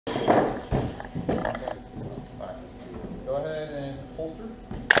holster.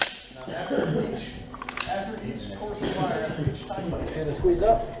 Now after each course of fire, after each time, And to squeeze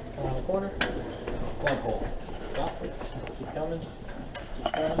up, come around the corner, one pull. Stop, keep coming,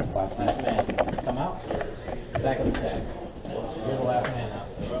 keep coming. Last man, come out, back of the stack. You're the last man now,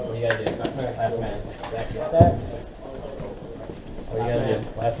 so what do you gotta do? Last man, back of the stack. What do you gotta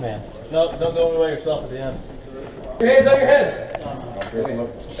do? Last man. No, don't go away yourself at the end. Your hands on your head.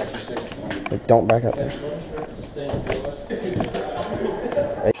 Like, don't back up there.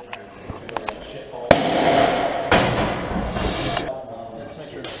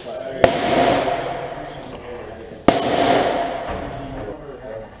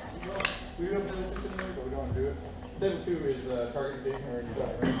 Step 2 is target engagement or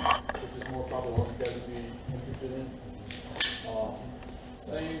injury, which is more probably what you guys would be interested in.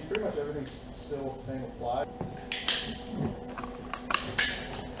 Same, pretty much everything's still the same applied.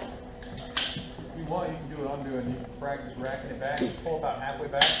 If you want, you can do it undoing. You can practice racking it back, pull about halfway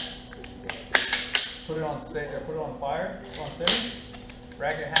back, put it on stage, or put it on fire, on stage,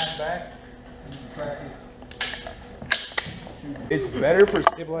 rack it half back, and you can practice. It's better for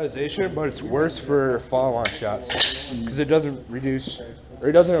stabilization, but it's worse for follow-on shots because it doesn't reduce or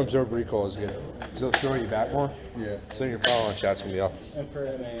it doesn't absorb recoil as good. So it'll throw you back more. Yeah. So your follow-on shots can be off. And for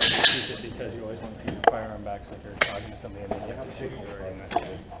an AN, it's because you always want to keep your firearm back so if you're talking to somebody and then you have to shoot your and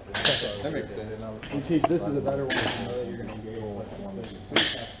That makes sense. You teach this is a better one to know that you're going to engage with.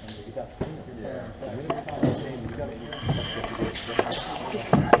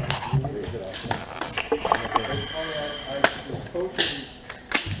 I was coaching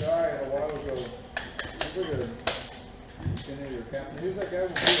a guy a while ago. Look at him. Your captain. Who's that guy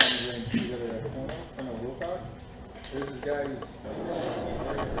with you on the range? You got a corner from a Wilcox? There's this guy who's.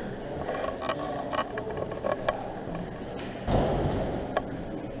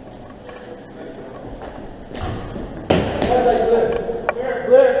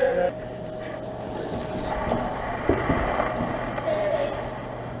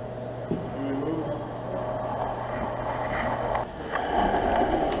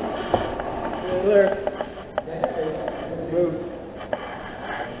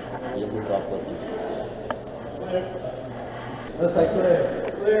 Looks like clear.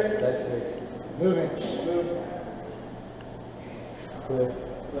 Clear. That's fixed. Moving. Move. Clear.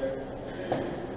 Clear.